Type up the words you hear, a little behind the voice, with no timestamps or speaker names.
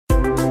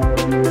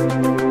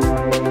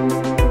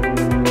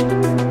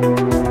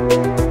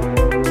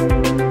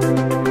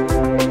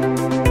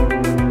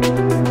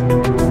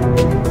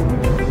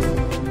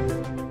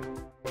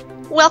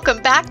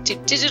Welcome back to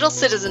Digital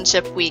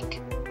Citizenship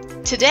Week.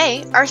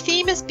 Today, our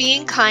theme is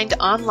being kind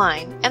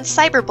online and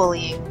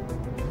cyberbullying.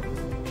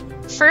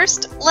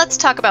 First, let's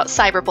talk about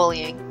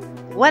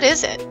cyberbullying. What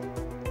is it?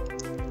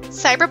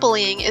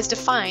 Cyberbullying is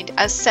defined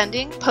as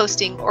sending,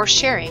 posting, or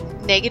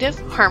sharing negative,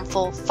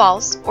 harmful,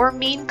 false, or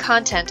mean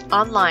content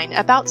online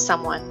about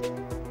someone.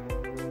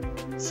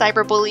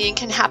 Cyberbullying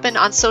can happen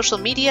on social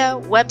media,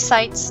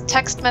 websites,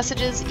 text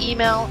messages,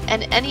 email,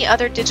 and any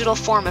other digital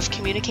form of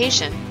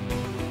communication.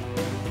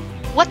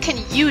 What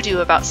can you do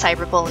about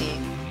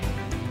cyberbullying?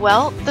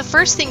 Well, the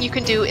first thing you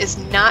can do is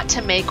not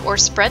to make or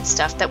spread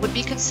stuff that would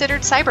be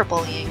considered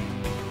cyberbullying.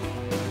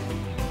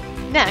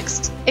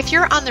 Next, if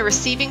you're on the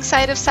receiving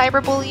side of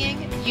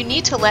cyberbullying, you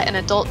need to let an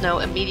adult know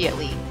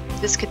immediately.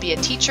 This could be a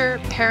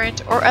teacher,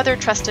 parent, or other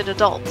trusted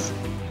adults.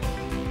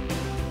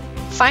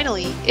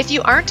 Finally, if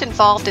you aren't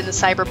involved in the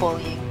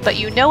cyberbullying, but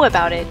you know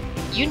about it,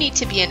 you need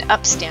to be an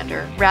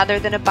upstander rather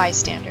than a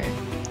bystander.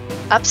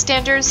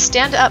 Upstanders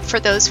stand up for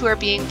those who are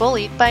being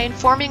bullied by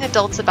informing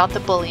adults about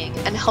the bullying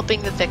and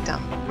helping the victim,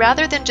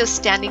 rather than just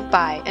standing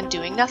by and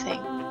doing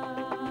nothing.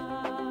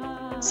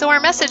 So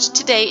our message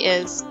today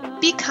is,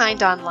 be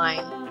kind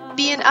online,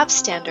 be an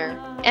upstander,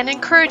 and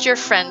encourage your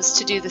friends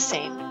to do the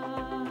same.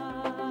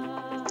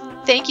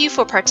 Thank you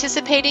for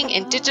participating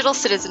in Digital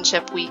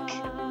Citizenship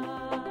Week.